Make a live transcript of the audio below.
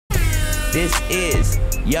This is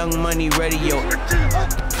Young Money Radio.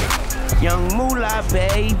 Young Moolah,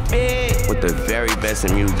 baby. With the very best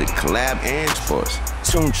in music, collab and sports.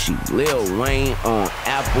 Tunchi, Lil Wayne on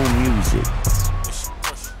Apple Music.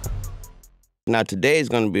 Now today's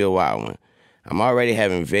gonna be a wild one. I'm already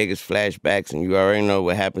having Vegas flashbacks, and you already know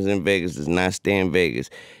what happens in Vegas does not stay in Vegas.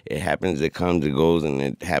 It happens, it comes, it goes, and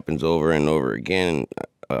it happens over and over again.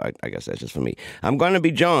 I guess that's just for me. I'm gonna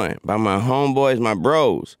be joined by my homeboys, my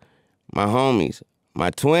bros, my homies, my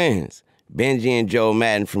twins, Benji and Joe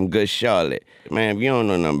Madden from Good Charlotte. Man, if you don't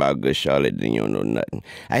know nothing about Good Charlotte, then you don't know nothing.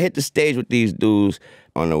 I hit the stage with these dudes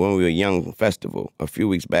on the When We Were Young festival a few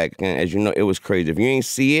weeks back, and as you know, it was crazy. If you ain't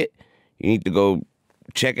see it, you need to go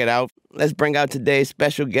check it out. Let's bring out today's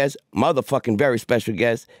special guest, motherfucking very special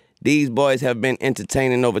guest. These boys have been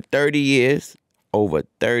entertaining over 30 years. Over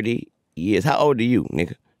 30 years. How old are you,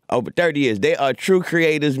 nigga? Over 30 years. They are true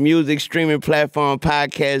creators, music, streaming platform,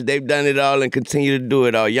 podcast. They've done it all and continue to do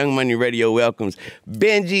it all. Young Money Radio welcomes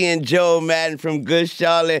Benji and Joe Madden from Good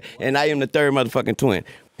Charlotte, and I am the third motherfucking twin.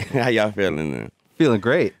 How y'all feeling, man? Feeling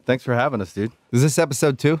great. Thanks for having us, dude. Is this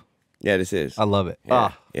episode 2? Yeah, this is. I love it.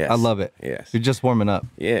 Yeah. Yes. I love it. Yes. You're just warming up.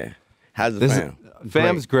 Yeah. How's the fam?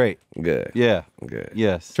 Fam's great. Good. Yeah. Good.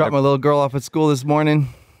 Yes. Dropped my little girl off at school this morning.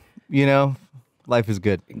 You know, life is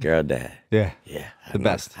good. Girl, dad. Yeah. Yeah. The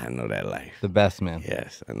best. I know that life. The best, man.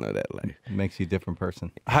 Yes, I know that life. It makes you a different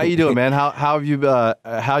person. How you doing, man? How have you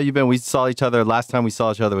been? We saw each other last time we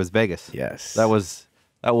saw each other was Vegas. Yes. That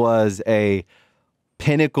was a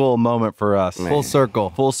pinnacle moment for us. Man. Full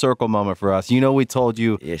circle moment for us. You know, we told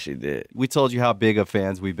you. Yes, you did. We told you how big of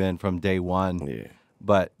fans we've been from day one. Yeah.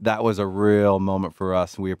 But that was a real moment for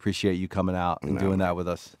us. We appreciate you coming out and doing that with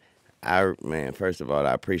us. Man, first of all,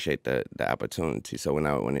 I appreciate the opportunity. So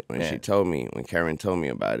when she told me, when Karen told me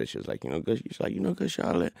about it, she was like, Good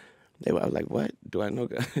Charlotte. I was like, what? Do I know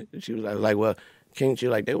good? She was like, well, can't you,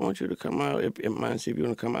 like, they want you to come out. If mind, see if you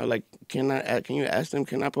want to come out. Like, can you ask them,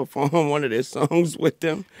 can I perform one of their songs with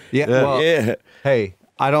them? Yeah. Well, yeah. Hey,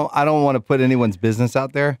 I don't want to put anyone's business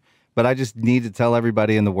out there, but I just need to tell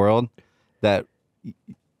everybody in the world that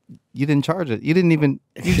you didn't charge it. You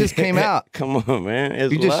just came out. Come on, man.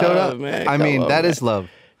 It's you just love, showed up. Man. I mean, that is love.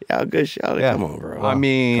 Y'all Good Charlotte. Yeah. Come on, bro. I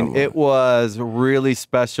mean, it was really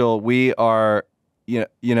special. We are,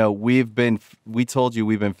 we told you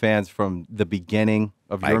we've been fans from the beginning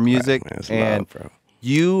of your music. Man. And love, bro.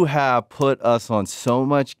 You have put us on so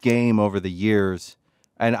much game over the years.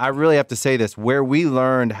 And I really have to say this, where we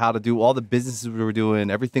learned how to do all the businesses we were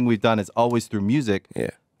doing, everything we've done is always through music.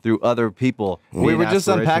 Yeah. Through other people. We were just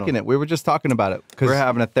unpacking it. We were just talking about it. We're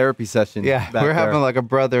having a therapy session. Yeah, we're having like a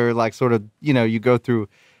brother, like sort of, you go through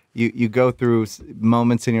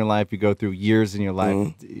moments in your life, you go through years in your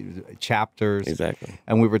life, chapters. Exactly.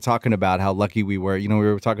 And we were talking about how lucky we were. We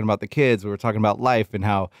were talking about the kids. We were talking about life and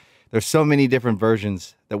how there's so many different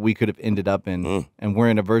versions that we could have ended up in. And we're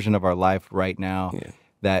in a version of our life right now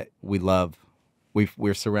that we love.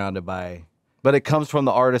 We're surrounded by. But it comes from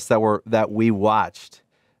the artists that we watched.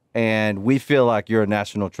 And we feel like you're a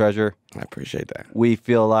national treasure. I appreciate that. We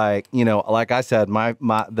feel like, like I said,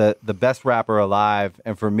 the best rapper alive,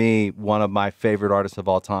 and for me, one of my favorite artists of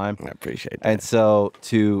all time. I appreciate that. And so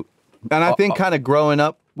and I think kind of growing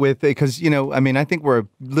up with it, because, I think we're a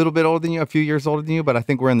little bit older than you, a few years older than you, but I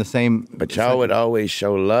think we're in the same. But y'all would always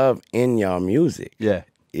show love in y'all music. Yeah.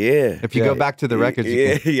 Yeah. If you go back to the records,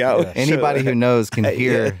 anybody who knows can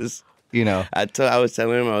hear. Yes. I was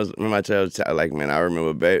telling him, I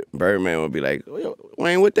remember Birdman would be like,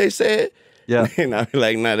 Wayne, what they said? Yeah. And I'd be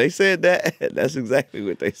like, nah, they said that. That's exactly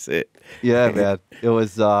what they said. Yeah, man. It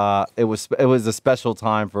was a special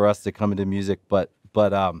time for us to come into music, but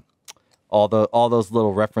all those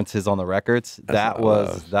little references on the records, that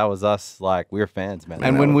was us, like, we were fans, man.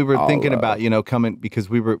 And when we were thinking about, coming, because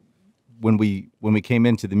when we came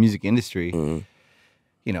into the music industry,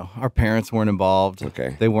 our parents weren't involved.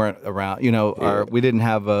 Okay. They weren't around. We didn't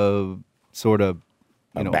have a sort of,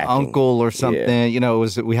 uncle or something.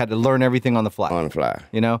 Yeah. We had to learn everything on the fly. On the fly.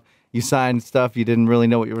 You signed stuff, you didn't really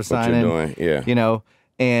know what you were signing. What you're doing, yeah.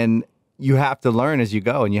 And you have to learn as you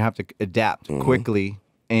go, and you have to adapt quickly.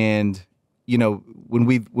 And when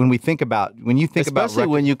you think about especially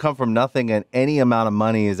when you come from nothing, and any amount of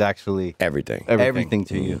money is actually everything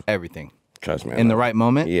to you. Everything. Trust me. In the right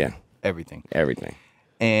moment. Yeah. Everything.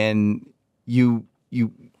 And you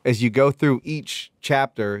as you go through each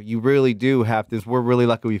chapter, you really do have this. We're really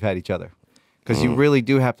lucky we've had each other, because you really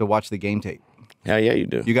do have to watch the game tape. Hell yeah, you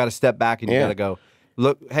do. You got to step back and you got to go,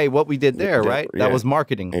 look, hey, what we did there, right? Yeah. That was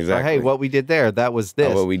marketing. Exactly. Or, hey, what we did there, that was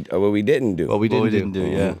this. Or what we didn't do. What we didn't do.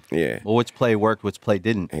 Yeah. Yeah. Well, which play worked, which play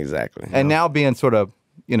didn't. Exactly. And now being sort of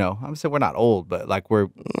you know, I'm saying we're not old, but like we're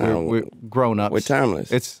grown ups. We're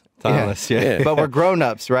timeless. It's Timeless, yeah. But we're grown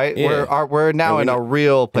ups, right? Yeah. We're now in a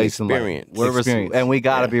real place in life. Experience. We're Experience. and we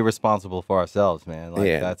got to be responsible for ourselves, man. Like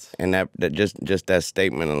that's and that just that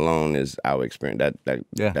statement alone is our experience.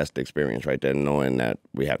 That's the experience right there, knowing that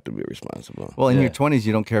we have to be responsible. Well, in your 20s,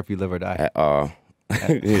 you don't care if you live or die. At all.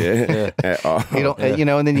 At all. You don't, you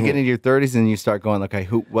know, and then you get into your 30s and you start going, okay,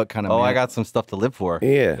 what kind of? I got some stuff to live for.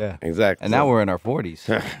 Yeah, exactly. And now we're in our 40s.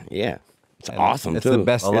 Yeah. It's awesome, it's too. the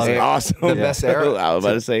best. It's awesome. The best era. I was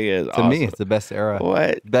about to say, it's to awesome. me, it's the best era.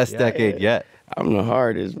 What? Best decade yet. I'm the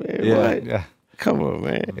hardest, man. Yeah. What? Yeah. Come on,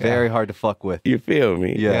 man. Very hard to fuck with. You feel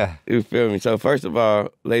me? Yeah. You feel me? So first of all,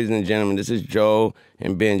 ladies and gentlemen, this is Joe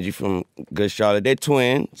and Benji from Good Charlotte. They're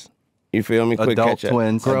twins. You feel me? Quick Adult catch up.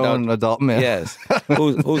 twins. Grown adult men. Yes.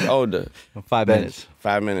 Who's older? 5 minutes.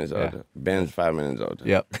 5 minutes older. Ben's 5 minutes older.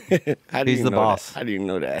 Yep. How do He's you the know boss. That? How do you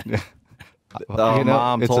know that?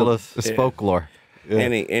 Mom told us. It's folklore. Yeah.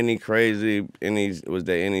 Any crazy was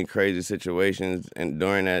there any crazy situations and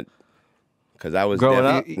during that? Because I was Growing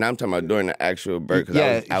there. up? Now I'm talking about during the actual birth. Cause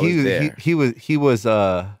Yeah, I was there. he was. He was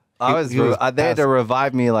They had to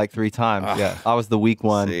revive me like 3 times. Yeah. I was the weak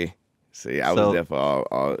one. See, I was there for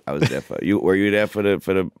all. I was there for you. Were you there for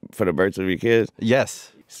the births of your kids?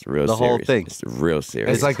 Yes. It's real The serious. whole thing. It's real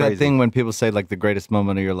serious. It's like crazy. that thing when people say like the greatest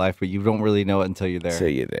moment of your life, but you don't really know it until you're there. Until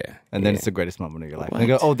you're there. And then it's the greatest moment of your life. And they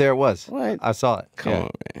go, oh, there it was. What? I saw it. Come on,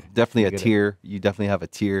 man. Definitely a get it. tear. You definitely have a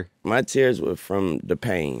tear. My tears were from the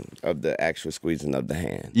pain of the actual squeezing of the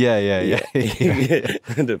hand. Yeah.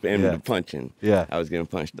 The punching. Yeah. I was getting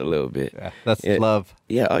punched a little bit. Yeah, that's Yeah. love.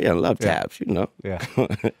 Yeah, oh yeah, love taps, you know. Yeah.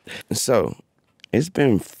 So, it's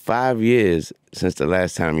been 5 years since the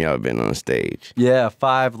last time y'all been on stage. Yeah,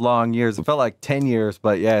 5 long years. It felt like 10 years,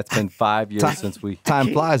 but yeah, it's been 5 years since we.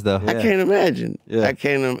 Time flies, though. I can't imagine. Yeah. I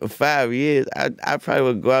can't. 5 years. I probably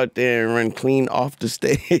would go out there and run clean off the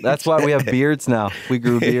stage. That's why we have beards now. We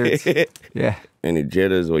grew beards. Yeah. Any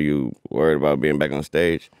jitters? Or you worried about being back on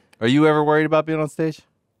stage? Are you ever worried about being on stage?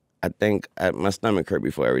 I think my stomach hurt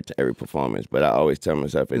before every performance, but I always tell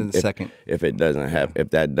myself In the second. if that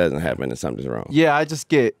doesn't happen, then something's wrong. Yeah, I just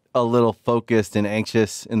get a little focused and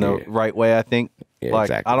anxious in the right way, I think. Yeah, like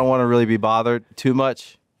exactly. I don't want to really be bothered too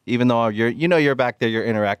much, even though you're back there, you're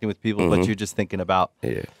interacting with people, but you're just thinking about.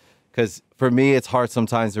 Yeah. Because for me, it's hard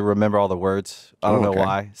sometimes to remember all the words. I don't know Okay.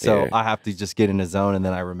 why. So Yeah. I have to just get in a zone and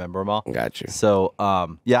then I remember them all. Got you. So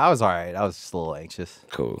yeah, I was all right. I was just a little anxious.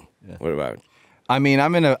 Cool. What about? I mean,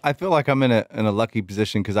 I feel like I'm in a lucky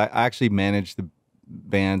position because I actually manage the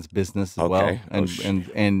band's business as well, Okay.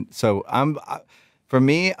 and so for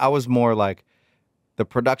me, I was more like the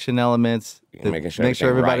production elements, Making sure make sure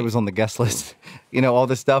everything everybody right. was on the guest list, all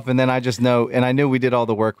this stuff, and then I just know, and I knew we did all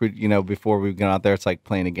the work. Before we got out there, it's like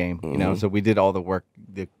playing a game, So we did all the work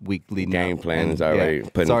the week leading Game up, plan and, is already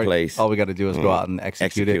put in place. All we got to do is go out and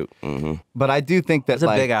execute it. Mm-hmm. But I do think that It's a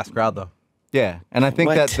big ass crowd though. yeah, and I think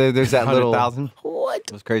What? that there's that little 100,000. What?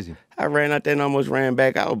 It was crazy. I ran out there and almost ran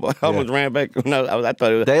back. I almost ran back. No, I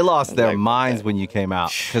thought it was. They lost their like, minds when you came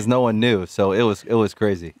out because no one knew. So it was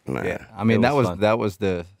crazy. Nah. Yeah, I mean It that was was fun.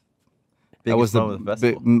 the Biggest moment of the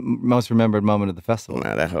festival. most remembered moment of the festival.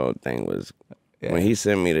 Nah, that whole thing was Yeah. when he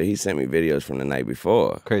sent me videos from the night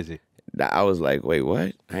before. Crazy. I was like, wait,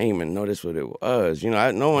 what? I didn't even notice what it was.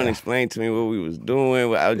 No one explained to me what we was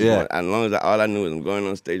doing. I was just as long as all I knew was I'm going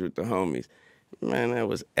on stage with the homies. Man, that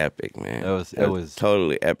was epic, man. It was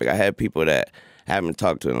totally epic. I had people that I haven't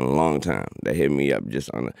talked to in a long time that hit me up just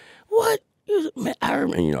on the, what? Man, I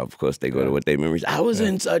remember, of course they go to what they memories. I was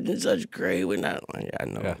in such and such grade when I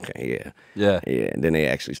know. Yeah. Okay, Yeah. And then they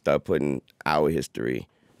actually start putting our history,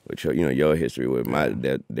 which your history with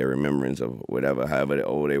their remembrance of whatever, however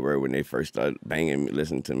old they were when they first started banging,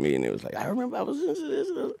 listening to me, and it was like I remember I was into this.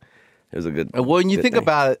 It was a good. And when you good think thing.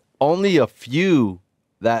 about it, only a few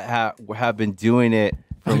that have been doing it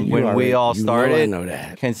from You when already- we all you know I started know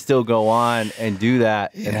that. can still go on and do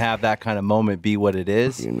that and have that kind of moment be what it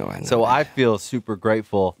is. I know So that. I feel super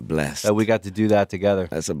grateful Blessed. that we got to do that together.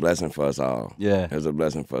 That's a blessing for us all. Yeah. It's a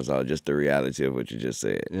blessing for us all. Just the reality of what you just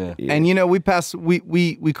said. Yeah. And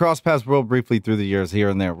we crossed paths real briefly through the years here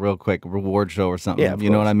and there, real quick, reward show or something. Yeah, of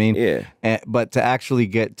you know what I course. mean? Yeah. But to actually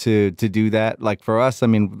get to do that, like for us, I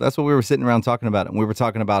mean, that's what we were sitting around talking about, and we were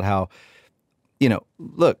talking about how,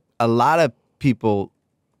 look, a lot of people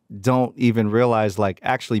don't even realize, like,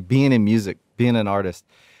 actually being in music, being an artist,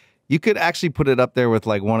 You could actually put it up there with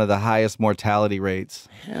like one of the highest mortality rates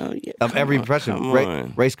Hell yeah. of every profession. Come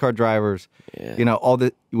on. Race car drivers, Yeah. you know, all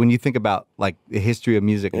the when you think about like the history of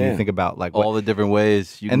music, and you think about like all the different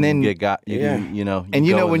ways you And can then- get got. Yeah. You know, and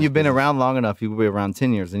you go know in when this you've been business. around long enough, you'll be around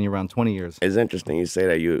 10 years, and you're around 20 years. It's interesting you say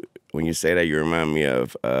that. When you say that, you remind me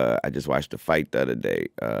of I just watched the fight the other day,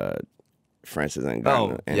 Francis and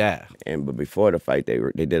Ngannou. But before the fight, they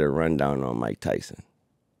did a rundown on Mike Tyson,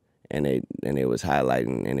 and it was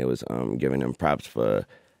highlighting, and it was giving him props for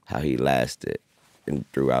how he lasted and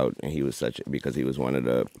throughout, and he was because he was one of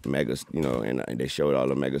the megas, you know, and they showed all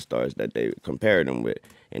the mega stars that they compared him with,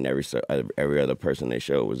 and every other person they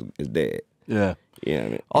showed is dead. Yeah. You know what I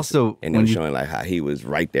mean? Also, and they were showing like how he was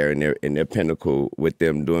right there in their pinnacle with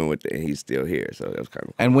them doing and he's still here. So that was kind of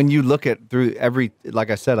cool. And when you look at through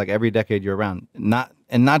like I said, like every decade you're around, not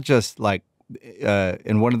just like,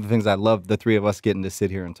 and one of the things I love the three of us getting to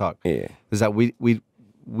sit here and talk, is that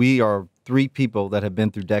we are three people that have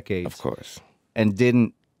been through decades, Of course. and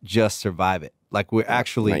didn't just survive it. Like we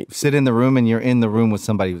actually sit in the room, and you're in the room with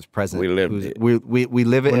somebody who's present. We lived it. We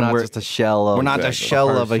live it, We're and not just a shell of we're not a shell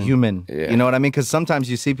of a person. human. Yeah. You know what I mean? Because sometimes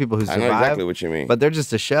you see people who I survive, know exactly what you mean. but they're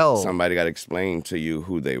just a shell. Somebody got to explain to you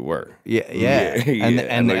who they were. Yeah. Yeah, And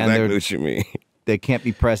I know exactly they're, what you mean. they can't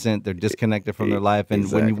be present. They're disconnected from their life. And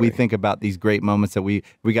when we Exactly. think about these great moments that we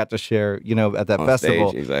got to share, you know, at that On festival,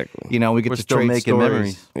 stage, exactly. you know, we get We're to still trade making stories.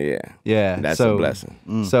 memories. Yeah. Yeah, That's so, a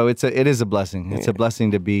blessing. So it is a blessing. It's a blessing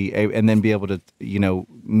to be, and then be able to, you know,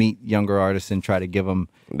 meet younger artists and try to give them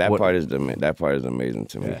That part is amazing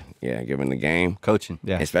to me. Yeah, giving the game. Coaching.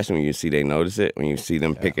 Yeah. Especially when you see they notice it, when you see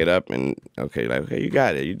them pick it up, and okay, you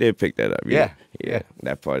got it. You did pick that up. Yeah.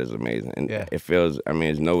 That part is amazing, and Yeah. it feels. I mean,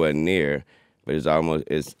 it's nowhere near, but it's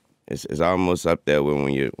almost up there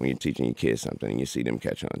when you're teaching your kids something and you see them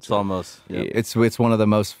catch on to. It's almost. Yeah. It's one of the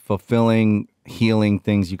most fulfilling, healing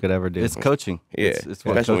things you could ever do. It's coaching. Yeah, It's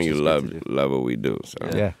what especially when you coaches get to do. love what we do. So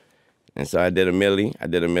Yeah. And so I did a milli. I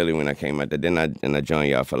did a milli when I came out there. Then I joined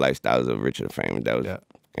y'all for Lifestyles of Richard Fame. That was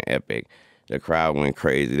fucking epic. The crowd went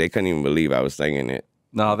crazy. They couldn't even believe I was singing it.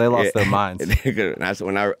 No, they lost their minds. And that's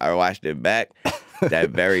when I watched it back.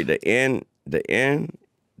 The end.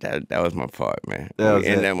 That was my part, man. That was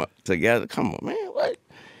and it. them together. Come on, man. What?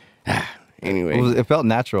 Anyway, It felt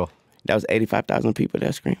natural. that was 85,000 people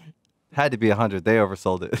that screaming. Had to be 100. They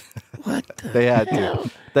oversold it. What? They had to.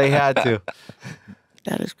 They had to.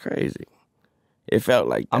 That is crazy. It felt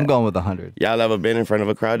like that. I'm going with 100. Y'all ever been in front of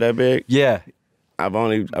a crowd that big? Yeah. I've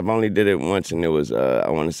only did it once, and it was I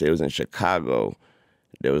want to say it was in Chicago.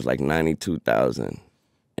 There was like 92,000,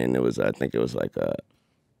 and it was I think it was like a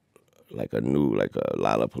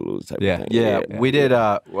Lollapalooza type of thing. Yeah. We did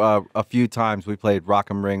a few times. We played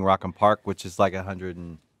Rock'em Ring, Rock'em Park, which is like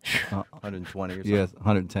 120 or something. Yes,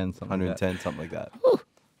 110, something 110, something like that.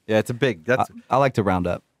 Yeah, it's a big. I like to round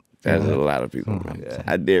up. That's a lot of people, man. Yeah.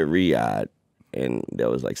 I did Riyadh, and there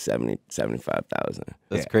was like 75,000.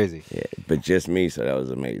 That's crazy. Yeah, but just me, so that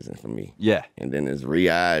was amazing for me. Yeah. And then it's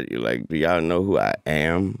Riyadh. You're like, do y'all know who I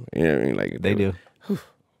am? You know what I mean? Like They do.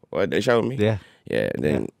 What they showed me? Yeah. Yeah. And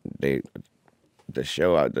then the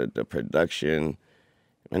show out, the production,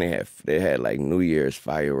 and they had like New Year's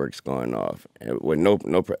fireworks going off, and with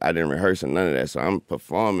I didn't rehearse or none of that, so I'm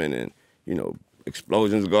performing and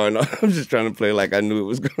explosions going off. I'm just trying to play like I knew it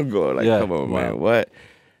was gonna go. Like, come on, man, what?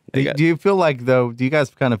 Do you feel like though? Do you guys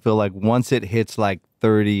kind of feel like once it hits like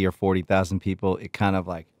 30 or 40,000 people, it kind of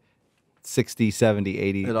like 60, 70,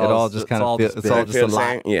 80, it all just kind of feels. It's all just a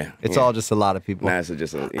lot. Yeah, It's all just a lot of people. Nah, it's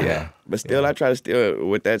just But still, I try to still.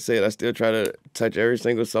 With that said, I still try to touch every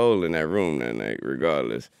single soul in that room that night,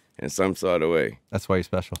 regardless, in some sort of way. That's why you're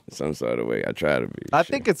special. In some sort of way, I try to be. I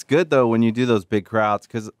think it's good though when you do those big crowds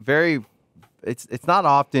because it's not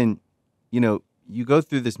often, you go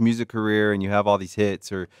through this music career and you have all these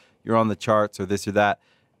hits or you're on the charts or this or that.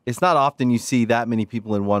 It's not often you see that many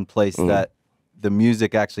people in one place that the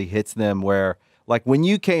music actually hits them where, like when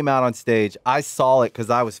you came out on stage, I saw it because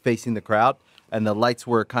I was facing the crowd and the lights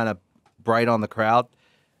were kind of bright on the crowd.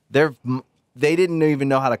 They didn't even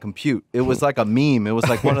know how to compute. It was like a meme. It was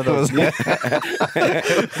like one of those.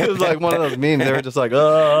 It was like one of those memes. They were just like,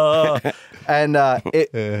 oh, and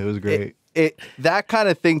It was great. That kind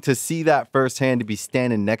of thing to see that firsthand, to be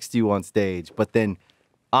standing next to you on stage, but then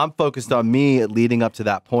I'm focused on me leading up to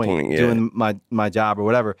that point, doing my job or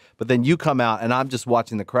whatever. But then you come out and I'm just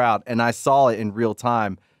watching the crowd, and I saw it in real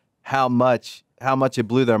time how much it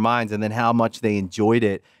blew their minds, and then how much they enjoyed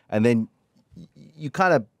it, and then you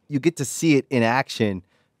get to see it in action.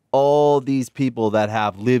 All these people that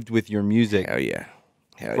have lived with your music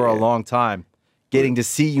for a long time, getting to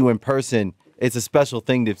see you in person, it's a special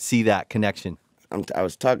thing to see that connection. I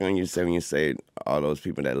was talking when you say all those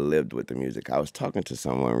people that lived with the music. I was talking to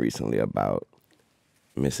someone recently about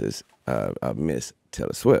Miss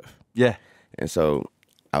Taylor Swift. Yeah. And so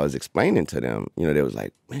I was explaining to them, they was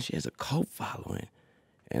like, man, she has a cult following.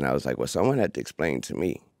 And I was like, well, someone had to explain to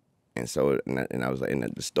me. And so, and I was like, and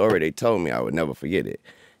the story they told me, I would never forget it.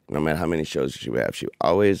 No matter how many shows she would have, she would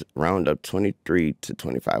always round up 23 to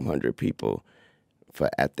 2,500 people for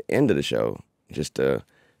at the end of the show, just to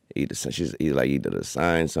either to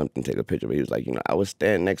sign something, take a picture. But he was like, I would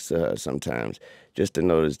stand next to her sometimes just to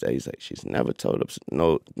notice that he's like, she's never told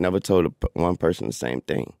one person the same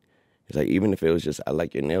thing. It's like, even if it was just, I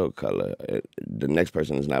like your nail color, the next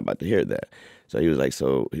person is not about to hear that. So he was like,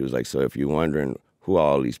 so if you're wondering who are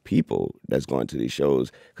all these people that's going to these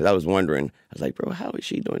shows, because I was wondering, I was like, bro, how is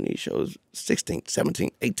she doing these shows 16, 17,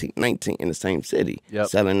 18, 19 in the same city,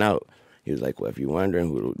 selling out? He was like, well, if you're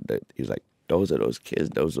wondering he was like, those are those kids,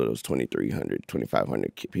 those are those 2,300,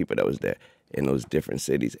 2,500 people that was there in those different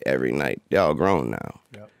cities every night. They're all grown now.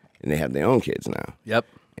 Yep. And they have their own kids now. Yep.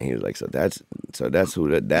 And he was like, so that's who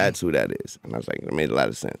that is. And I was like, it made a lot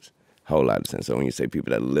of sense. Whole lot of sense. So when you say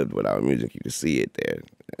people that lived with our music, you can see it there.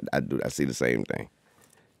 I see the same thing.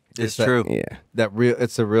 It's true. Yeah.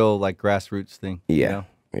 It's a real like grassroots thing. Yeah.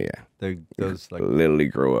 Yeah. They those like literally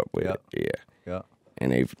grow up with it. Yeah. Yeah.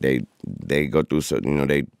 And they go through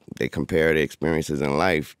they compare their experiences in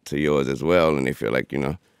life to yours as well, and they feel like,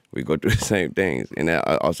 we go through the same things. And that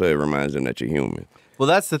also it reminds them that you're human. Well,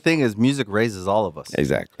 that's the thing, is music raises all of us.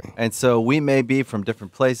 Exactly. And so we may be from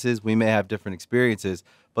different places, we may have different experiences,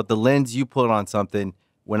 but the lens you put on something,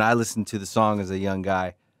 when I listened to the song as a young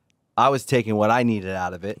guy, I was taking what I needed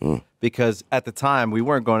out of it because at the time we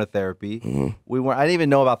weren't going to therapy. Mm-hmm. I didn't even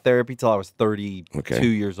know about therapy till I was 32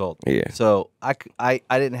 years old. Yeah. So I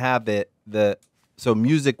didn't have so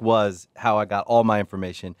music was how I got all my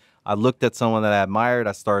information. I looked at someone that I admired.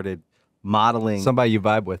 I started modeling somebody you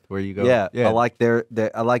vibe with, where you go. Yeah. I like their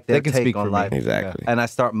take on life. Exactly. And I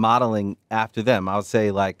start modeling after them. I would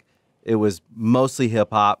say like it was mostly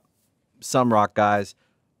hip hop, some rock guys.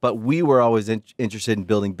 But we were always interested in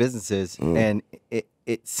building businesses, and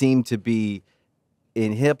it seemed to be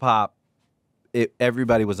in hip hop,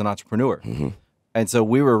 everybody was an entrepreneur, and so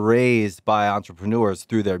we were raised by entrepreneurs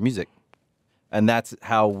through their music, and that's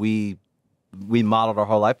how we modeled our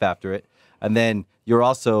whole life after it. And then you're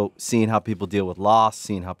also seeing how people deal with loss,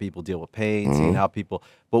 seeing how people deal with pain, seeing how people.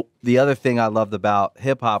 But the other thing I loved about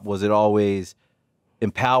hip hop was it always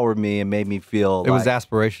empowered me and made me feel it was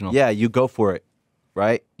aspirational. Yeah, you go for it.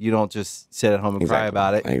 Right? You don't just sit at home and cry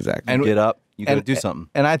about it. Exactly. You get up, you got to do something.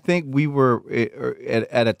 And I think we were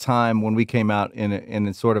at a time when we came out in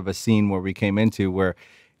a sort of a scene where we came into where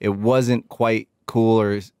it wasn't quite cool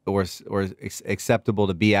or acceptable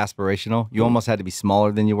to be aspirational. You almost had to be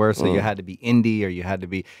smaller than you were, so you had to be indie or you had to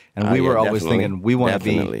be. And we were always thinking we want to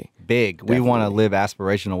be big. Definitely. We want to live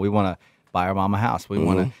aspirational. We want to buy our mom a house. We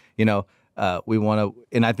want to, we want to,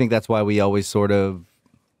 and I think that's why we always sort of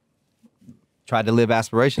tried to live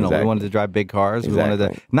aspirational. Exactly. We wanted to drive big cars. Exactly. We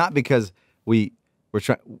wanted to, not because we were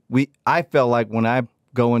trying. I felt like when I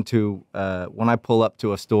go into when I pull up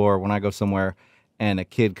to a store, when I go somewhere, and a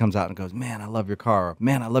kid comes out and goes, "Man, I love your car," or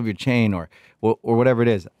 "Man, I love your chain," or whatever it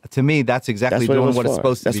is. To me, that's exactly doing what it's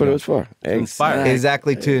supposed to be. That's what it was for.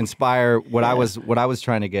 Exactly to inspire what I was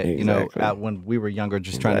trying to get. When we were younger,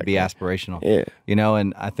 just trying to be aspirational. Yeah.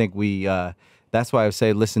 And I think we. That's why I would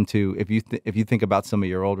say listen to if you think about some of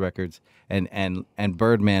your old records and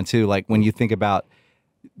Birdman too. Like when you think about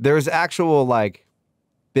there's actual like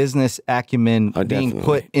business acumen being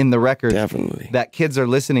put in the record that kids are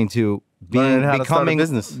listening to, becoming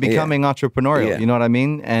entrepreneurial. Yeah. You know what I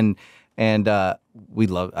mean? And we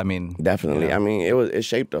love. I mean, definitely. I mean, it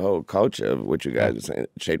shaped the whole culture of what you guys are saying.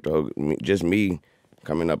 It shaped the whole. Just me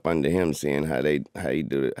coming up under him, seeing how he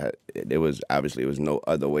do it. It was no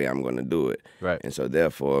other way I'm going to do it. Right. And so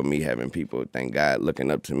therefore, me having people, thank God, looking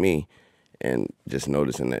up to me, and just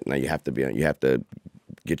noticing that now you have to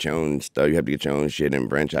get your own stuff. You have to get your own shit and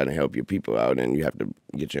branch out and help your people out, and you have to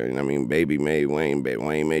get your. I mean, Baby made Wayne,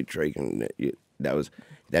 Wayne made Drake, and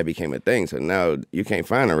that became a thing. So now you can't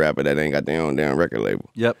find a rapper that ain't got their own damn record label.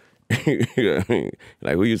 Yep. You know what I mean?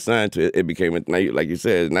 Like who you signed to, it became a, like you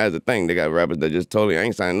said, now it's a thing. They got rappers that just totally, I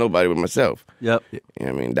ain't signing nobody but myself. Yep. You know what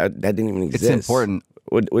I mean? That didn't even exist. It's important.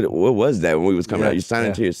 What was that when we was coming out? You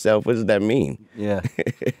signing to yourself. What does that mean? Yeah.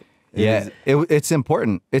 It's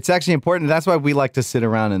important. It's actually important. That's why we like to sit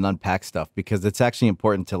around and unpack stuff, because it's actually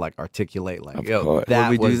important to like articulate like, what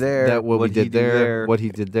we do there, what we did there, what he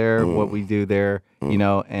did there, what we do there,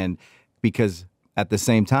 and because at the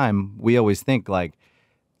same time, we always think like,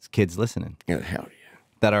 kids listening. Yeah, hell yeah.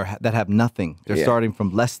 that have nothing. They're starting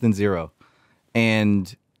from less than zero,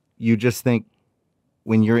 and you just think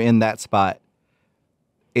when you're in that spot,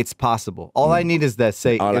 it's possible. All I need is that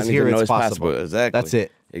it's possible. Exactly. That's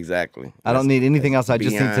it. Exactly. I don't need anything else. I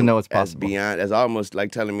just need to know it's possible. That's almost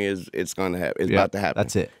like telling me it's going to happen. It's about to happen.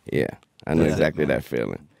 That's it. Yeah, I know exactly that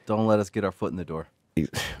feeling. Don't let us get our foot in the door.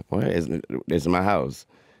 Well, it's my house.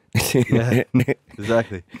 Yeah,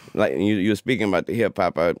 exactly. Like you were speaking about the hip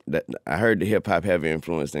hop. I heard the hip hop heavy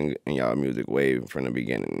influence in y'all music wave from the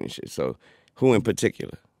beginning and shit. So, who in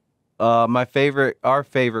particular? Our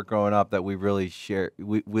favorite growing up that we really shared.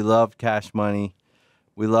 We loved Cash Money.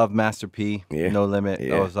 We loved Master P. No Limit.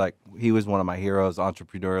 Yeah. I was like, he was one of my heroes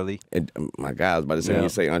entrepreneurially. My God, I was about to say when you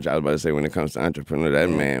say I was about to say when it comes to entrepreneur, that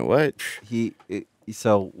man, what?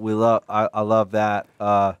 So we love. I love that.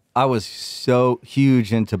 I was so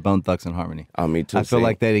huge into Bone Thugs and Harmony. Oh, me too. I feel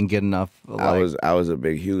like they didn't get enough. I was a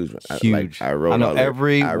big huge. I wrote. I know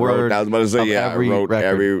every word. I was about to say every I wrote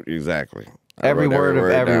record. exactly. Every word of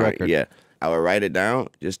every record. Yeah, I would write it down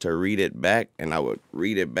just to read it back, and I would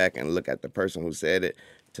read it back and look at the person who said it.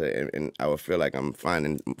 And I would feel like I'm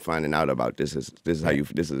finding out about this is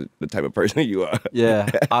the type of person you are. Yeah,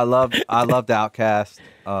 I loved Outkast.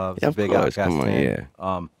 I was a big Outkast fan.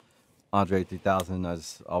 Yeah. Andre 3000. I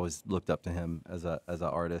just always looked up to him as an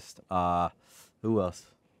artist. Who else?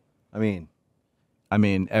 I mean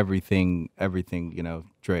everything. You know,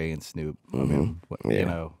 Dre and Snoop. I mean, you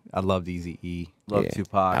know, I loved Eazy-E. Loved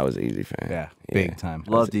Tupac. I was an Easy fan. Yeah, big time.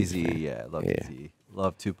 Loved Eazy-E. Yeah, loved Eazy-E.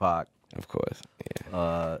 Loved Tupac. Of course.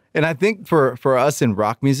 Yeah. And I think for us in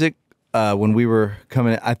rock music, when we were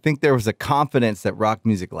coming, I think there was a confidence that rock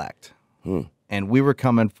music lacked. And we were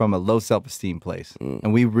coming from a low self-esteem place,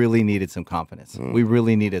 and we really needed some confidence. We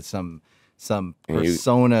really needed some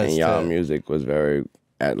personas. And y'all music was very,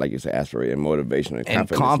 like you said, aspirated, motivational, and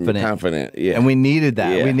confident. Confident, yeah. And we needed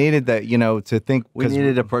that. Yeah. We needed that, you know, to think. We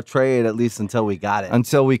needed to portray it at least until we got it.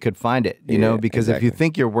 Until we could find it, you know, because exactly. if you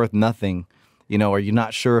think you're worth nothing, you know, or you're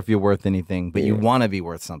not sure if you're worth anything, but you want to be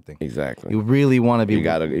worth something. Exactly. You really want to be. You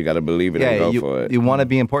gotta believe it and go for it. You want to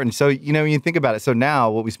be important. So, you know, when you think about it. So now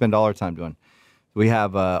what we spend all our time doing, we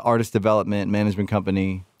have artist development, management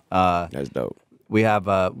company. That's dope. We have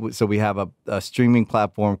a streaming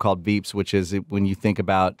platform called Veeps, which is when you think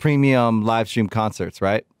about premium live stream concerts,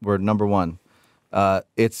 right? We're number one.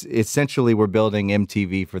 It's essentially we're building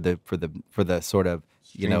MTV for the sort of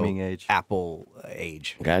streaming age. Apple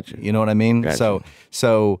age. Gotcha. You know what I mean? Gotcha.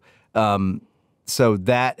 So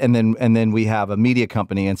that and then we have a media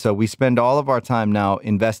company, and so we spend all of our time now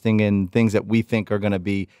investing in things that we think are going to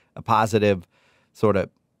be a positive sort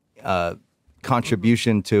of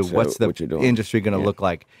contribution to what's the industry going to look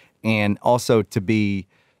like, and also to be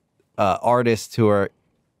artists who are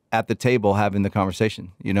at the table having the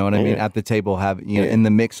conversation. You know what I mean? At the table, in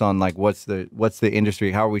the mix on like what's the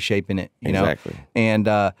industry, how are we shaping it? You know,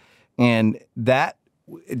 and that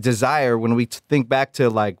desire, when we think back to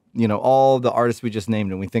like, you know, all the artists we just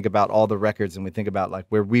named, and we think about all the records, and we think about like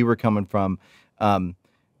where we were coming from,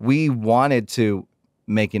 we wanted to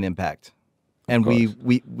make an impact. And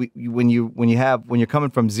when you're coming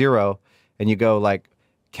from zero and you go like,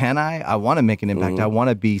 can I want to make an impact. I want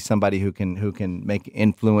to be somebody who can make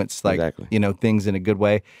influence, like, you know, things in a good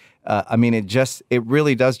way. I mean, it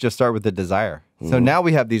really does just start with the desire. So now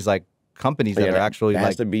we have these like companies that are actually that like,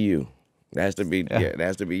 has to be you. That has to be that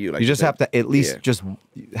has to be you. Like you just have to at least just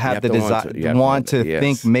have the desire, want to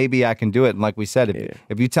think maybe I can do it. And like we said,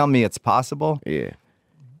 if you tell me it's possible,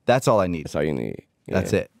 that's all I need. That's all you need.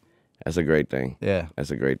 That's it. That's a great thing. Yeah, that's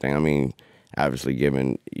a great thing. I mean, obviously, you're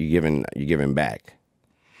giving back.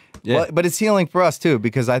 Yeah, well, but it's healing for us too,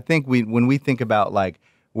 because I think when we think about like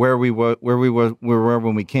where we were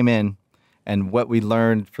when we came in, and what we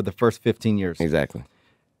learned for the first 15 years. Exactly.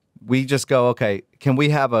 We just go, okay, can we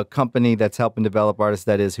have a company that's helping develop artists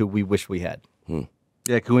that is who we wish we had?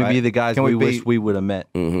 Yeah, can we be the guys we wish we would have met?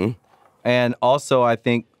 And also, I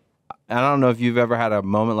think, I don't know if you've ever had a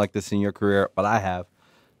moment like this in your career, but I have.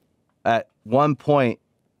 At one point,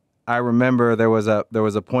 I remember there was a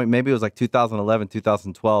point, maybe it was like 2011,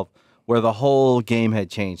 2012, where the whole game had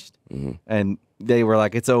changed. And they were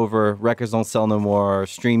like, it's over, records don't sell no more,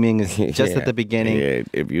 streaming is just at the beginning. Yeah,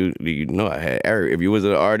 if you I had Eric, if you was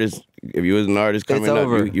an artist coming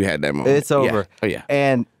up, you had that moment. It's over. Oh yeah.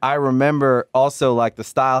 And I remember also like the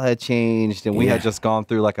style had changed, and we had just gone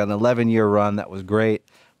through like an 11-year run that was great.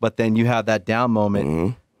 But then you had that down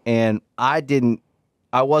moment, and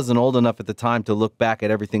I wasn't old enough at the time to look back at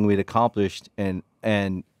everything we'd accomplished and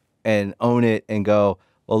own it and go,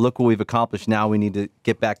 well, look what we've accomplished. Now we need to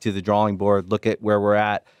get back to the drawing board, look at where we're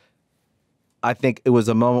at. I think it was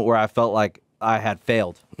a moment where I felt like I had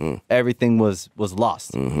failed. Everything was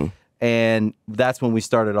lost. And that's when we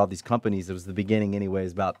started all these companies. It was the beginning,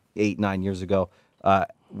 anyways, about 8-9 years ago.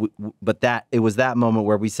 But it was that moment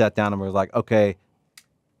where we sat down and we were like, okay,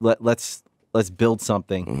 let's build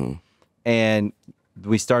something. And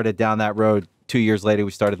we started down that road. 2 years later,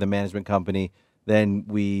 we started the management company. Then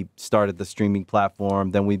we started the streaming platform.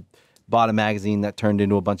 Then we bought a magazine that turned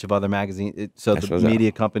into a bunch of other magazines. So the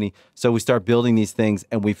media company. So we start building these things,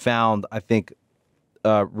 and we found, I think,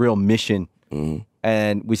 a real mission.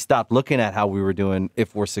 And we stopped looking at how we were doing,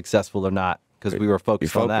 if we're successful or not, because we were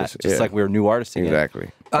focused on that, just like we were new artists again.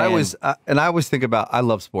 Exactly. I always think about, I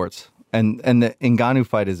love sports, and the Ngannou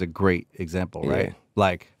fight is a great example, right? Yeah.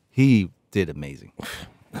 Like, he did amazing.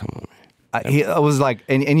 Come on, man. I was like,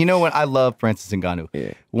 and you know what? I love Francis Ngannou.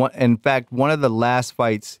 Yeah. In fact, one of the last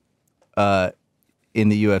fights in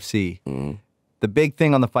the UFC, the big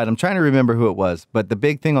thing on the fight, I'm trying to remember who it was, but the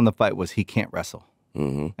big thing on the fight was he can't wrestle.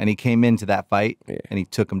 And he came into that fight and he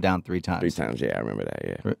took him down 3 times. 3 times, yeah, I remember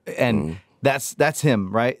that, yeah. And that's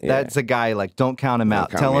him, right? Yeah. That's a guy, like, don't count him out.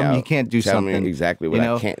 Tell him you can't do Tell something. me exactly what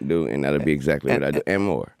I can't do, and that'll be exactly what I do, and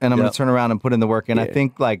more. And I'm going to turn around and put in the work. And I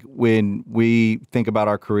think, like, when we think about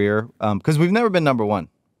our career, because we've never been number 1.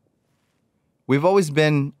 We've always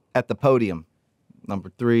been at the podium, number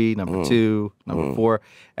 3, number 2, number 4.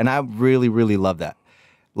 And I really, really love that.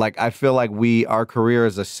 Like, I feel like our career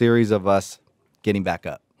is a series of us getting back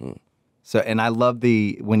up. So, and I love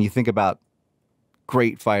when you think about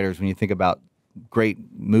great fighters, when you think about great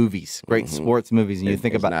movies, great sports movies, and you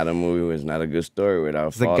think about, it's not a movie, it's not a good story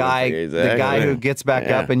without the guy who gets back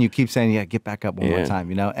up, and you keep saying, yeah, get back up one more time,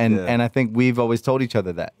 you know? And I think we've always told each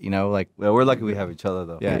other that, you know, like, well, we're lucky we have each other,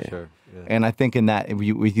 though. Yeah. For sure. Yeah. And I think in that, if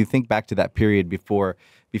you think back to that period before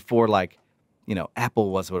like, you know,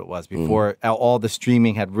 Apple was what it was, before all the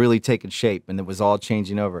streaming had really taken shape, and it was all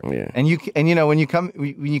changing over. Yeah. And you know, when you come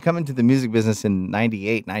into the music business in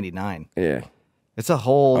 98, 99, yeah, it's a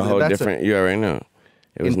whole different. You already know.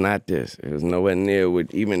 It was not this. It was nowhere near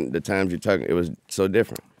with even the times you're talking. It was so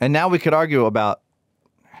different. And now we could argue about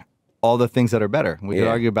all the things that are better. We could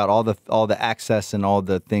argue about all the access and all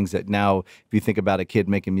the things that now, if you think about a kid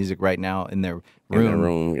making music right now in their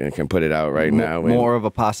room, and can put it out right now. More of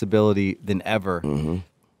a possibility than ever.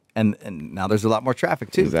 And now there's a lot more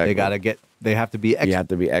traffic too. Exactly. They have to be excellent. You have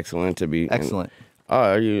to be excellent to be excellent.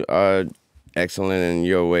 You are excellent in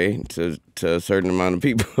your way to a certain amount of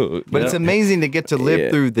people. But it's amazing to get to live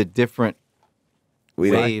through the different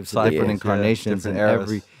waves, different incarnations,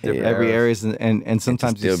 different in every areas, and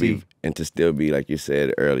sometimes you see. And to still be, like you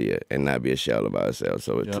said earlier, and not be a shell of ourselves.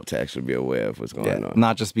 So to actually be aware of what's going on.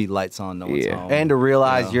 Not just be lights on, no one's home. And to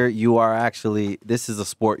realize you are actually, this is a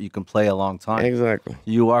sport you can play a long time. Exactly.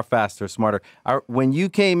 You are faster, smarter. When you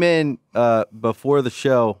came in before the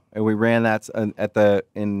show and we ran that at the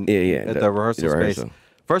rehearsal space,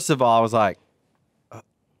 first of all,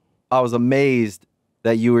 I was amazed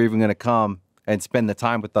that you were even going to come and spend the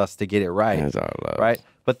time with us to get it right. That's all love. Right?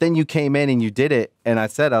 But then you came in and you did it, and I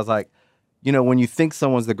was like, you know, when you think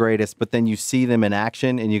someone's the greatest, but then you see them in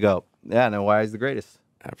action and you go, yeah, no, why is the greatest?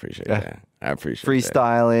 I appreciate that. I appreciate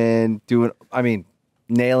freestyling,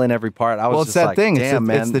 nailing every part. It's that thing.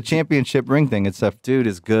 It's the championship ring thing. It's a dude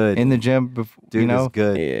is good in the gym. Dude is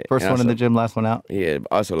good. Yeah. First one in the gym, last one out. Yeah.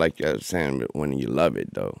 Also, like you were saying, when you love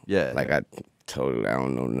it though. Yeah. Like I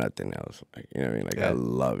don't know nothing else. Like, you know what I mean? Like I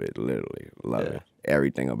love it, literally love it.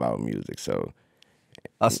 Everything about music. So.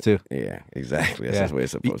 Us too. Yeah, exactly. That's the way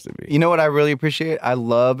it's supposed to be. You know what I really appreciate? I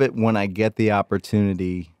love it when I get the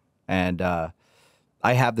opportunity, and I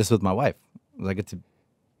have this with my wife. I get to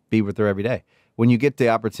be with her every day. When you get the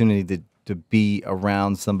opportunity to be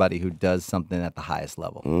around somebody who does something at the highest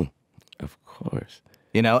level. Of course.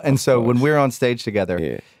 You know, and so when we're on stage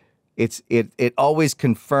together, it always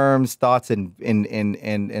confirms thoughts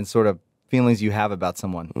and sort of feelings you have about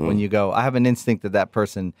someone. When you go, I have an instinct that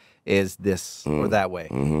person is this or that way,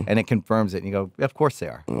 and it confirms it, and you go, of course they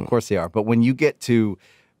are. Of course they are. But when you get to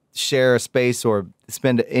share a space or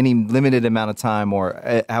spend any limited amount of time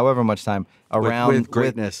or however much time around with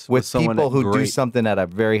greatness, with people who do something at a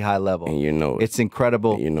very high level, and you know it. It's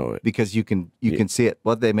incredible. And you know it because you can see it.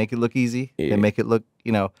 Well, they make it look easy. They make it look,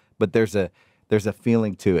 but there's a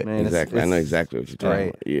feeling to it. Man, exactly. I know exactly what you're talking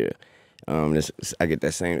about. Yeah. I get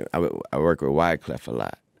that same. I work with Wyclef a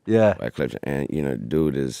lot. Yeah. Wyclef, and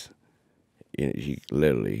dude is,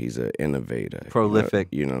 he's an innovator. Prolific.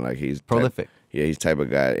 Like he's prolific. He's type of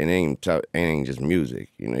guy, and it ain't just music.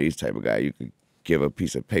 He's type of guy you could give a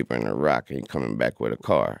piece of paper and a rock, and he's coming back with a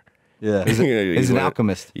car. Yeah. He's an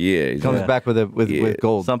alchemist. Yeah. He comes back with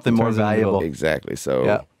gold. Something more valuable. Exactly.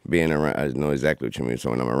 So being around, I know exactly what you mean. So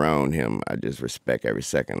when I'm around him, I just respect every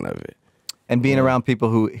second of it. And being around people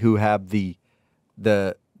who have the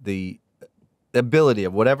ability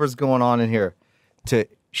of whatever's going on in here to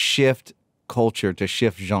shift culture, to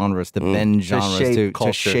shift genres, to bend genres,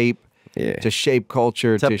 to shape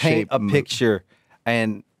culture, to paint shape a picture,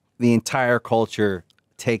 and the entire culture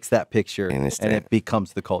takes that picture and it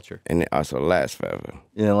becomes the culture. And it also lasts forever.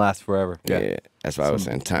 And it lasts forever. Yeah. That's why I was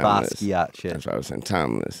saying timeless. Basquiat shit. That's why I was saying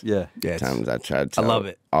timeless. Yeah. Timeless. I try to tell love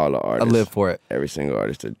it. all the artists. I live for it. Every single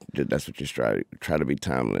artist, that's what you try to be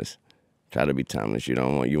timeless. Try to be timeless. You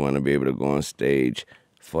want to be able to go on stage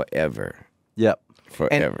forever. Yep.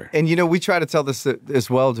 Forever. And you know, we try to tell this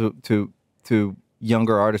as well to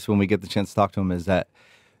younger artists when we get the chance to talk to them, is that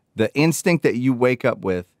the instinct that you wake up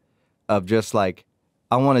with of just like,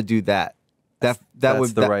 I want to do that.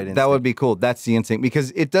 That would be cool. That's the instinct,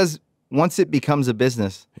 because it does, once it becomes a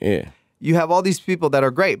business. Yeah. You have all these people that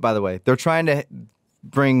are great, by the way. They're trying to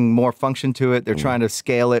bring more function to it. They're trying to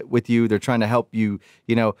scale it with you. They're trying to help you,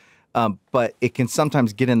 but it can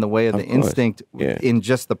sometimes get in the way of the instinct in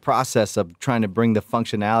just the process of trying to bring the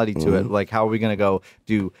functionality to it. Like, how are we going to go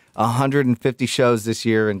do 150 shows this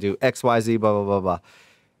year and do X, Y, Z, blah, blah, blah, blah.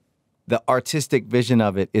 The artistic vision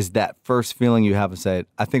of it is that first feeling you have and say,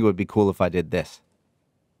 I think it would be cool if I did this.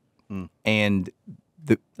 And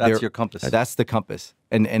that's your compass. That's the compass.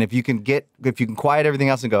 And if you can quiet everything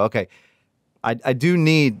else and go, okay, I do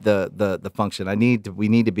need the function. We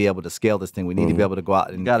need to be able to scale this thing. We need to be able to go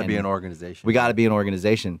out and got to be an organization. We got to be an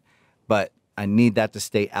organization, but I need that to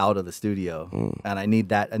stay out of the studio, and I need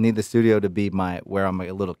the studio to be where I'm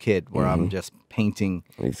a little kid, where I'm just painting,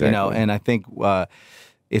 exactly. And I think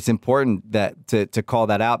it's important that to call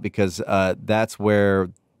that out, because that's where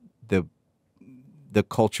the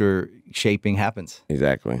culture shaping happens.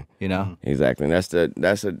 Exactly. Exactly. And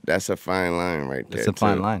that's a fine line right there. It's a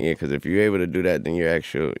fine line. Yeah, because if you're able to do that, then you're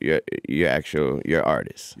artist. You're an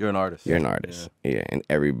artist. You're an artist. Yeah, in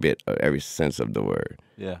every sense of the word.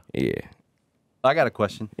 Yeah. Yeah. I got a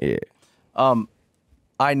question. Yeah.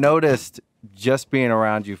 I noticed just being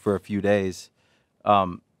around you for a few days,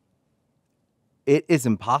 it is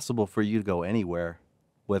impossible for you to go anywhere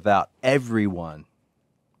without everyone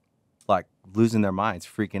like losing their minds,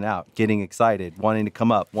 freaking out, getting excited, wanting to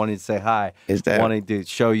come up, wanting to say hi, wanting to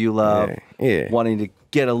show you love, wanting to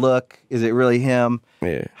get a look. Is it really him?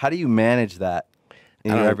 Yeah. How do you manage that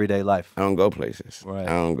in your everyday life? I don't go places. Right.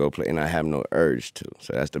 I don't go and I have no urge to.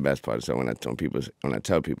 So that's the best part. So when I tell people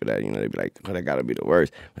that, they be like, "Oh, that gotta be the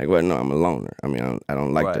worst." Like, well, no, I'm a loner. I mean, I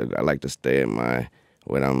don't like to. I like to stay in my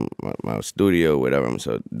studio, whatever.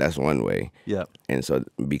 So that's one way. Yeah. And so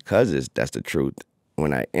because that's the truth.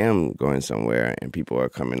 When I am going somewhere and people are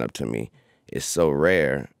coming up to me, it's so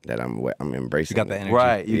rare that I'm embracing. You got the energy,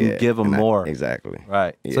 right? You can give them more. Exactly.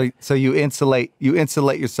 Right. Yeah. So you insulate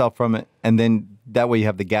yourself from it, and then that way you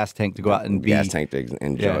have the gas tank to go out and gas tank to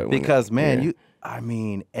enjoy it. Because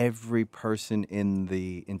every person in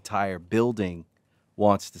the entire building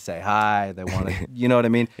wants to say hi. They want to, you know what I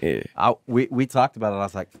mean? Yeah. We talked about it. I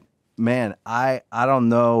was like, man, I don't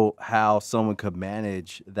know how someone could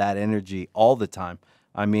manage that energy all the time.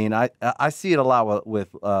 I mean, I see it a lot with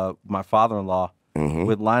my father-in-law,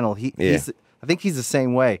 with Lionel. I think he's the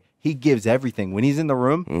same way. He gives everything. When he's in the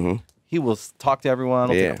room, he will talk to everyone,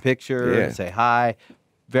 take a picture, say hi,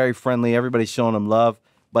 very friendly. Everybody's showing him love.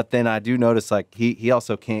 But then I do notice, like, he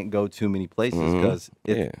also can't go too many places because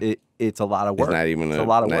it's a lot of work. It's not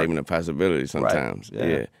even a possibility sometimes. Right.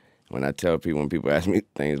 Yeah. When people ask me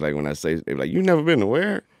things, like when I say, they're like, "You never been to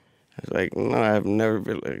where?" I was like, "No, I've never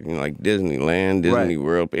been, like Disneyland, Disney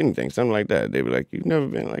World, anything, something like that." They be like, "You've never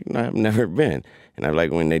been?" Like, "No, I've never been." And I'm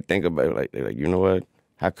like, when they think about it, like, they're like, "You know what?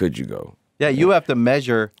 How could you go?" Yeah, you have to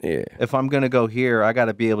measure. Yeah. If I'm gonna go here, I got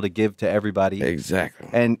to be able to give to everybody. Exactly.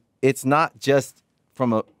 And it's not just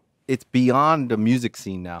it's beyond the music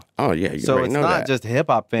scene now. Oh yeah, so it's not just hip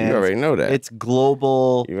hop fans. You already know that. It's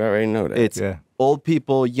global. You already know that. It's old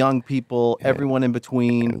people, young people, everyone in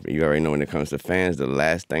between. And you already know when it comes to fans, the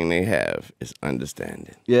last thing they have is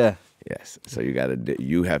understanding. Yeah. Yes. So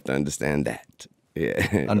you have to understand that.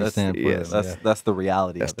 Yeah. Understand. That's the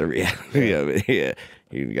reality. That's the reality of it. Yeah.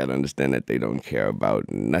 You got to understand that they don't care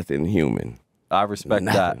about nothing human. I respect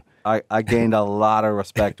that. I gained a lot of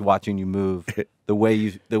respect watching you move. The way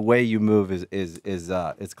you move is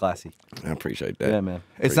it's classy. I appreciate that. Yeah, man.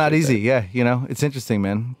 It's not easy. Yeah, it's interesting,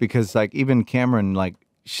 man, because like even Cameron, like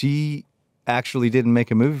she actually didn't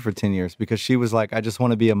make a movie for 10 years because she was like, I just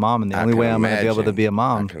want to be a mom, and the only way I'm going to be able to be a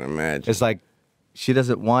mom, I can imagine. it's like she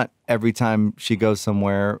doesn't want every time she goes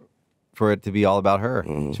somewhere for it to be all about her.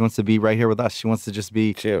 She wants to be right here with us. She wants to just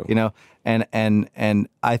be, Chill. you know. And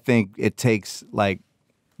I think it takes like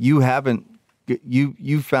you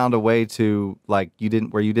found a way to like you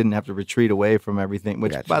didn't have to retreat away from everything.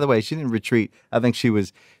 Which Gotcha. by the way, she didn't retreat. I think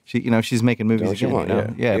she's making movies Don't you again. want, You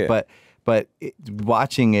know? yeah. But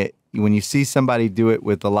watching it when you see somebody do it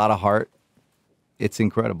with a lot of heart, it's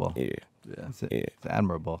incredible. Yeah. It's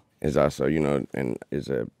admirable. It's also, and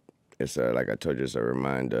it's like I told you, it's a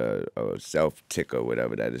reminder of self-ticker,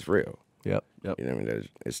 whatever, that is real. Yep. You know what I mean?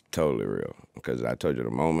 It's totally real. Because I told you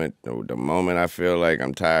the moment I feel like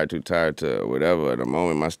I'm tired, too tired to whatever, the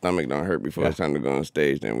moment my stomach don't hurt before it's time to go on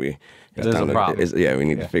stage, then There's a problem. we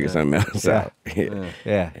need to figure something else out.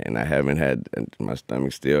 Yeah. And I haven't had, my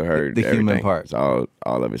stomach still hurt. The human everything. part. It's all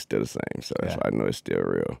of it's still the same. So that's why I know it's still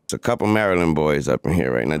real. It's a couple Maryland boys up in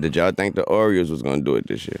here right now. Did y'all think the Orioles was going to do it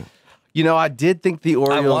this year? You know, I did think the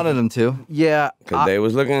Orioles. I wanted them to. Yeah, Because they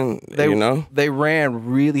was looking, they ran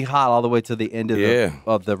really hot all the way to the end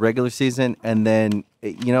of the regular season, and then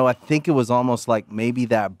I think it was almost like maybe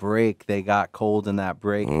that break they got cold in that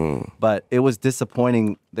break, but it was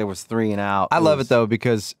disappointing. There was 3 and out. I love it though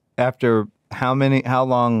because after how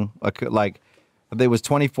long? Like it was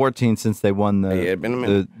 2014 since they won it'd been a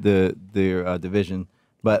minute. the division,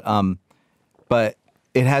 but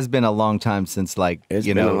it has been a long time since It's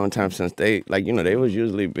been a long time since they was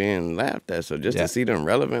usually being laughed at. So just to see them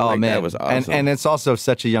relevant that was awesome. And it's also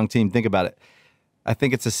such a young team. Think about it. I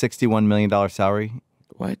think it's a $61 million salary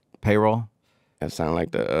What? payroll. That sound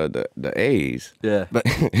like the A's. Yeah, But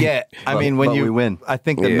yeah, I mean when we win. I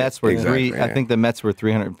think the Yeah, Mets were exactly, I think the Mets were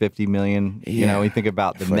 350 million. You know, Yeah. you think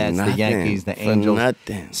about the For Mets, nothing. the Yankees, the For Angels.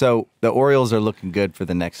 nothing. So the Orioles are looking good for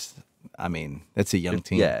the next. I mean, it's a young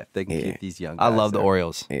team. yeah. If they can keep these young I guys love the there.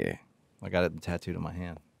 Orioles. Yeah. I got it tattooed on my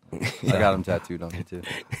hand. I got them tattooed on me too.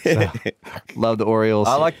 Love the Orioles.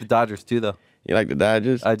 I like the Dodgers too, though. You like the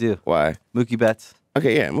Dodgers? I do. Why? Mookie Betts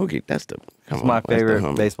Okay, yeah, Mookie. That's my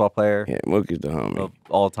favorite baseball player Yeah, Mookie's the homie. of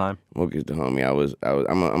all time. Mookie's the homie.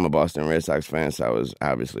 I'm a Boston Red Sox fan, so I was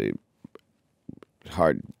obviously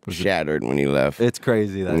heart shattered when he left. It's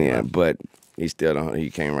crazy that. Yeah, but he's still he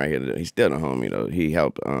came right here. He's still the homie though. He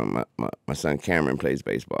helped my son Cameron plays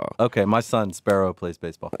baseball. Okay, my son Sparrow plays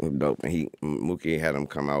baseball. Dope. And Mookie had him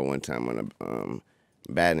come out one time on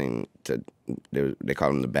a batting they call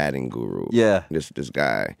him the batting guru. Yeah. This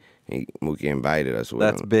guy. Mookie invited us with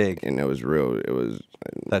That's him. big. And it was real. It was.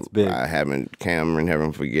 That's big. Cameron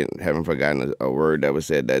haven't forgotten a word that was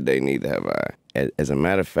said that day. Neither have I. As a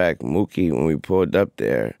matter of fact, Mookie, when we pulled up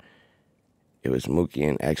there, it was Mookie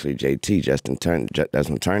and actually JT, Justin Turner. That's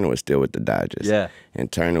when Turner was still with the Dodgers. Yeah. And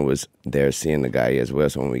Turner was there seeing the guy as well.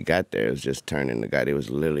 So when we got there, it was just Turner and the guy. They was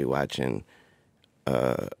literally watching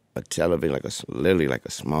a television, literally like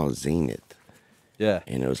a small Zenith. Yeah.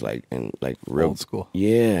 And it was real Old school.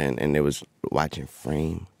 Yeah, and it was watching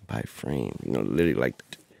frame by frame. Literally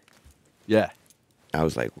Yeah. I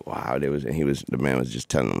was like, wow. The man was just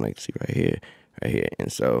telling them see right here.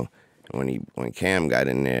 And so when Cam got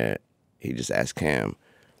in there, he just asked Cam.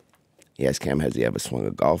 He asked Cam, has he ever swung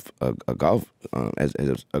a golf as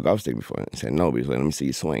a golf stick before? And he said no, but he's like, let me see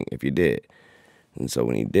you swing if you did. And so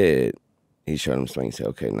when he did, he showed him swing. He said,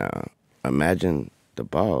 okay, now imagine the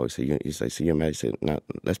ball. So he's like, see your imagine. He said, now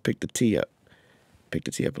let's pick the tee up. Pick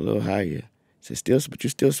the tee up a little higher. He said, but you're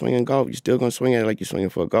still swinging golf. You're still gonna swing at it like you're swinging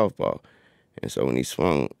for a golf ball. And so when he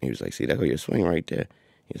swung, he was like, see, that's your swing right there.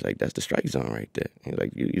 He's like, that's the strike zone right there. He's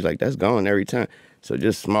like, he's like, that's gone every time. So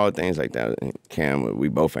just small things like that. And Cam, we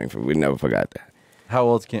both ain't we never forgot that. How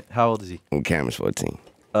old is he? And Cam is 14.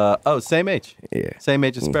 Same age. Yeah. Same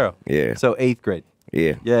age as Sparrow. Yeah. So 8th grade.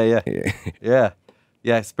 Yeah. Yeah. Yeah.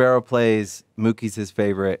 Yeah. Sparrow plays. Mookie's his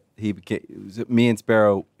favorite. Me and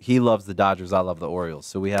Sparrow. He loves the Dodgers. I love the Orioles.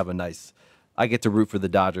 So we have a nice. I get to root for the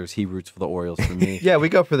Dodgers. He roots for the Orioles for me. Yeah, we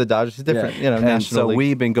go for the Dodgers. It's different, And National so League.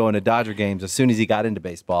 we've been going to Dodger games. As soon as he got into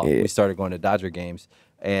baseball, we started going to Dodger games.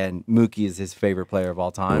 And Mookie is his favorite player of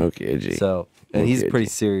all time. Mookie, G. So, and he's Mookie, pretty G.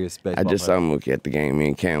 serious baseball I just player. saw Mookie at the game. Me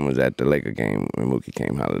and Cam was at the Laker game when Mookie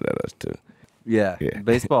came hollered at us too. Yeah. Yeah.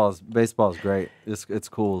 Baseball is great. It's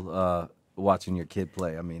cool watching your kid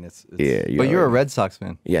play. I mean, it's Yeah. But you're a Red Sox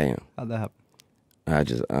fan. Yeah, I am. How'd that happen? I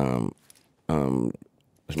just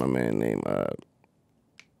what's my man name?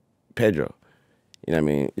 Pedro. You know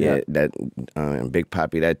what I mean? Yeah. That Big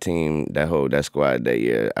Poppy, that team, that squad that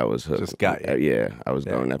year, I was hooked. Just got you. Yeah, I was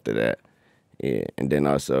going after that. Yeah, and then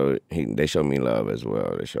also they show me love as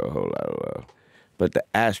well. They show a whole lot of love. But the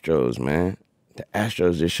Astros, man, the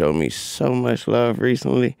Astros just showed me so much love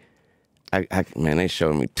recently. Man, they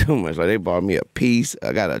showed me too much. Like they bought me a piece.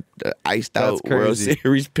 I got a iced out World crazy.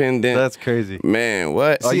 Series pendant. That's crazy. Man,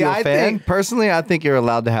 what? Are you a I fan? think personally, I think you're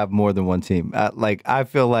allowed to have more than one team. Like I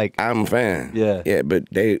feel like I'm a fan. Yeah. Yeah, but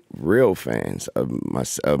they real fans of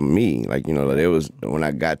me. Like, you know, they was when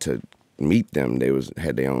I got to meet them, they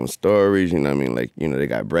had their own stories, you know what I mean? Like, you know, they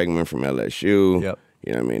got Bregman from LSU. Yep.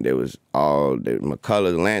 You know what I mean? They was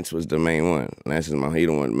McCullough, Lance was the main one. Lance is the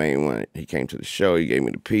main one. He came to the show, he gave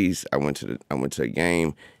me the piece. I went to a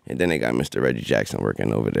game, and then they got Mr. Reggie Jackson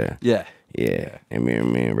working over there. Yeah. Yeah. And me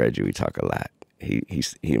and Reggie, we talk a lot. He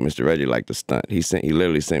Mr. Reggie liked to stunt. He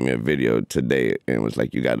literally sent me a video today and was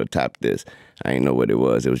like, "You gotta top this." I didn't know what it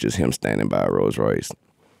was. It was just him standing by a Rolls Royce.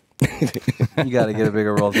 You got to get a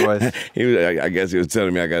bigger Rolls Royce. I guess he was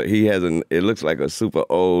telling me it looks like a super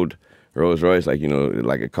old Rolls Royce, like, you know,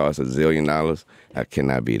 like it costs $1 zillion. I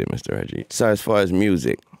cannot beat it, Mr. Reggie. So as far as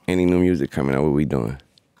music, any new music coming out, what we doing?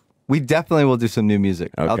 we definitely will do some new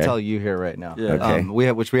music. Okay. I'll tell you here right now. Yeah.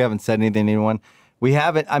 Okay. Which we haven't said anything to anyone. We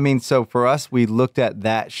haven't. I mean, so for us, we looked at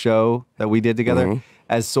that show that we did together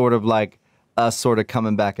as sort of like us sort of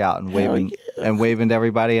coming back out and waving to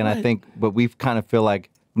everybody. And I think, but we kind of feel like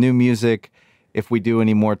new music. If we do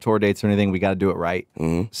any more tour dates or anything, we got to do it right.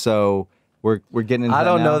 So we're getting into I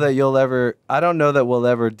don't know now. that you'll ever. I don't know that we'll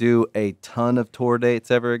ever do a ton of tour dates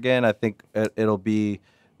ever again. I think it'll be,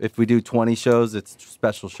 if we do 20 shows, it's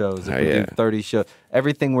special shows. If we do 30 shows,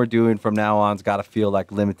 everything we're doing from now on's got to feel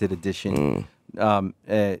like limited edition.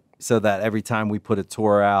 So that every time we put a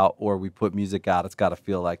tour out or we put music out, it's got to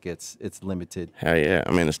feel like it's limited. Hell yeah.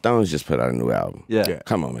 I mean, the Stones just put out a new album. Yeah.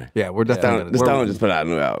 Come on, man. Yeah, we're definitely. The Stones just put out a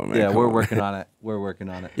new album, man. Yeah, Come we're on. working on it. We're working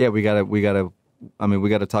on it. Yeah, we gotta. I mean, we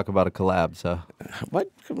gotta talk about a collab. So What?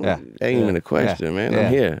 Come on. Yeah. That ain't even a question, man. Yeah.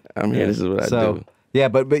 I'm here. I'm here. This is what I do. yeah,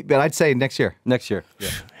 but I'd say next year. Next year. Yeah.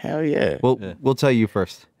 Hell yeah. We'll tell you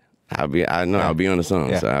first. I'll be on the song,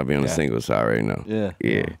 Yeah. so I'll be on the single, so I already know. Yeah.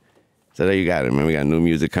 Yeah. So there you got it, man. We got new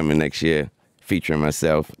music coming next year, featuring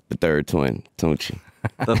myself, the third twin, Tunchi.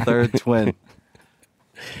 The third twin.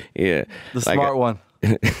 Yeah. The smart one.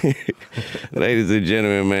 Ladies and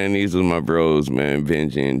gentlemen, man, these was my bros, man,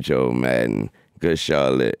 Benji and Joe Madden. Good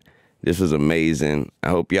Charlotte. This was amazing. I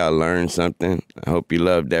hope y'all learned something. I hope you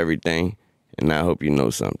loved everything. And I hope you know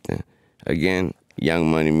something. Again,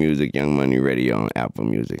 Young Money Music, Young Money Radio on Apple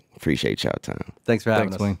Music. Appreciate y'all time. Thanks for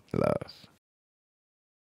having us. Wayne. Love.